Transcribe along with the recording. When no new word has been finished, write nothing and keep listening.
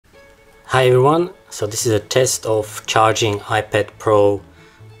Hi everyone, so this is a test of charging iPad Pro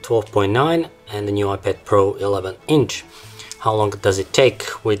 12.9 and the new iPad Pro 11 inch. How long does it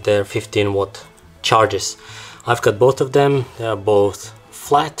take with their 15-watt chargers? I've got both of them. They are both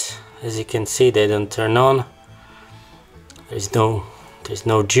flat. As you can see, they don't turn on. There's no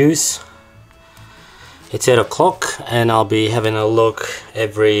juice. It's 8 o'clock and I'll be having a look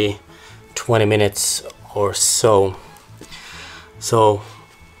every 20 minutes or so. So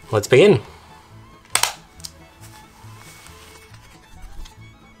let's begin.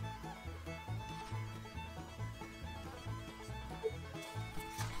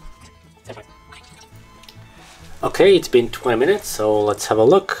 Okay, it's been 20 minutes, so let's have a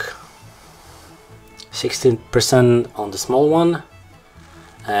look. 16% on the small one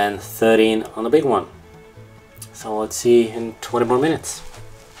and 13 on the big one. So let's see in 20 more minutes.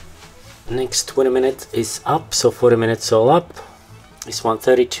 Next 20 minutes is up, so 40 minutes all up. This one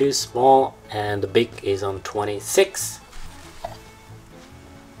 32 small and the big is on 26.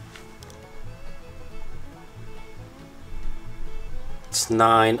 It's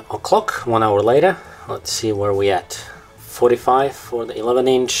 9 o'clock, 1 hour later. Let's see where we at. 45 for the 11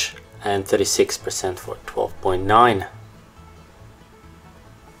 inch and 36% for 12.9.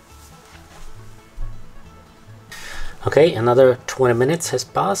 Okay, another 20 minutes has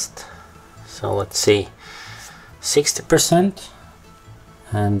passed. So let's see. 60%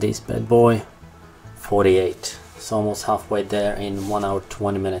 and this bad boy 48. It's almost halfway there in 1 hour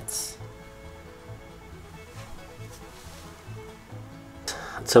 20 minutes.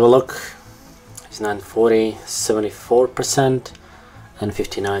 Let's have a look. It's 940, 74% and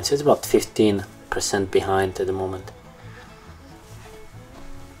 59, so it's about 15% behind at the moment.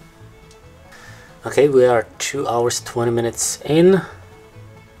 Okay, we are 2 hours 20 minutes in,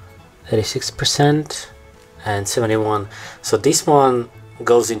 86% and 71. So this one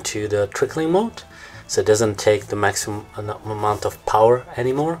goes into the trickling mode, so it doesn't take the maximum amount of power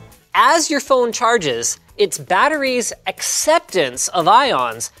anymore. As your phone charges, its battery's acceptance of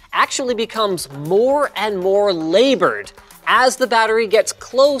ions actually becomes more and more labored as the battery gets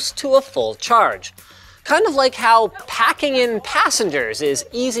close to a full charge. Kind of like how packing in passengers is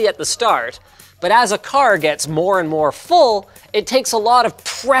easy at the start, but as a car gets more and more full, it takes a lot of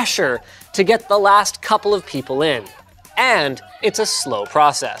pressure to get the last couple of people in. And it's a slow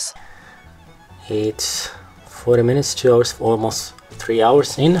process. It's 40 minutes, 2 hours, almost 3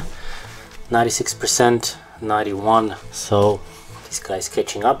 hours in. 96%, 91, so this guy's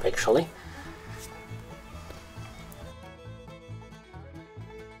catching up actually.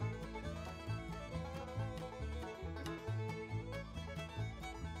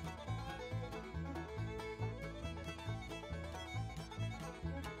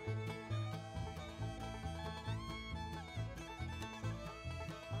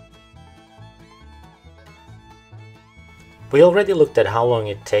 We already looked at how long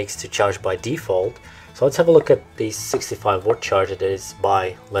it takes to charge by default, so let's have a look at the 65-watt charger that is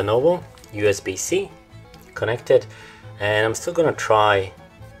by Lenovo, USB-C connected, and I'm still gonna try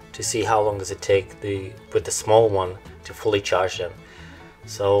to see how long does it take with the small one to fully charge them.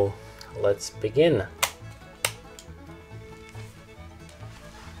 So let's begin.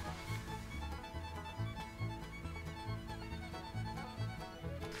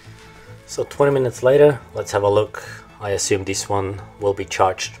 So 20 minutes later, let's have a look. I assume this one will be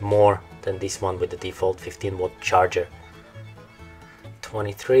charged more than this one with the default 15-watt charger.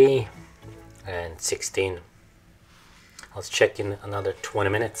 23 and 16. Let's check in another 20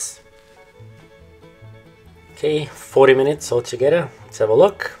 minutes. Okay, 40 minutes altogether. Let's have a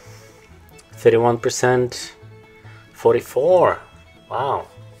look. 31%, 44. Wow,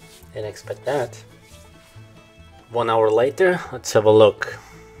 didn't expect that. 1 hour later, let's have a look.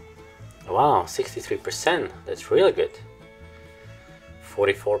 Wow, 63%, that's really good.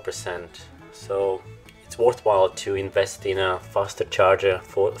 44%, so it's worthwhile to invest in a faster charger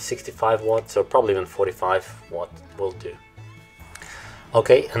for 65 watts or probably even 45 watt will do.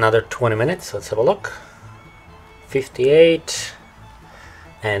 Okay, another 20 minutes, let's have a look. 58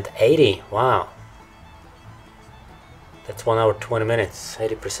 and 80, wow. That's 1 hour 20 minutes,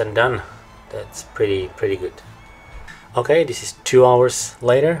 80% done. That's pretty good. Okay, this is 2 hours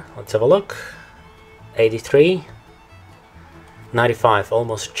later. Let's have a look. 83, 95,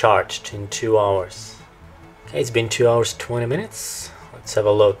 almost charged in 2 hours. Okay, it's been 2 hours 20 minutes. Let's have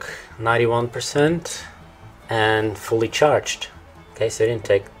a look. 91% and fully charged. Okay, so it didn't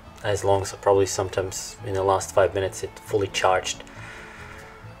take as long, so probably sometimes in the last 5 minutes it fully charged.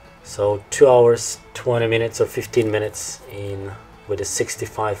 So 2 hours 20 minutes or 15 minutes in with a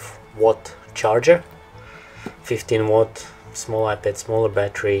 65-watt charger. 15 watt, small iPad, smaller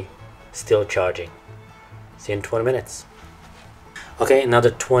battery, still charging. See you in 20 minutes. Okay,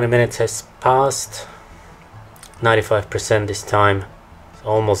 another 20 minutes has passed. 95% this time. It's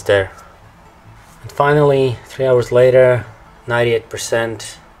almost there. And finally, 3 hours later,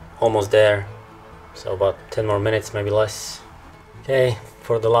 98%, almost there. So about 10 more minutes, maybe less. Okay,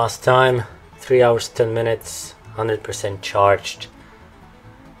 for the last time, 3 hours, 10 minutes, 100% charged.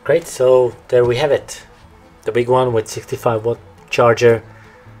 Great, so there we have it. The big one with 65 watt charger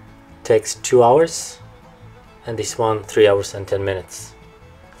takes 2 hours, and this one 3 hours and 10 minutes.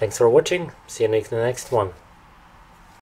 Thanks for watching, see you in the next one.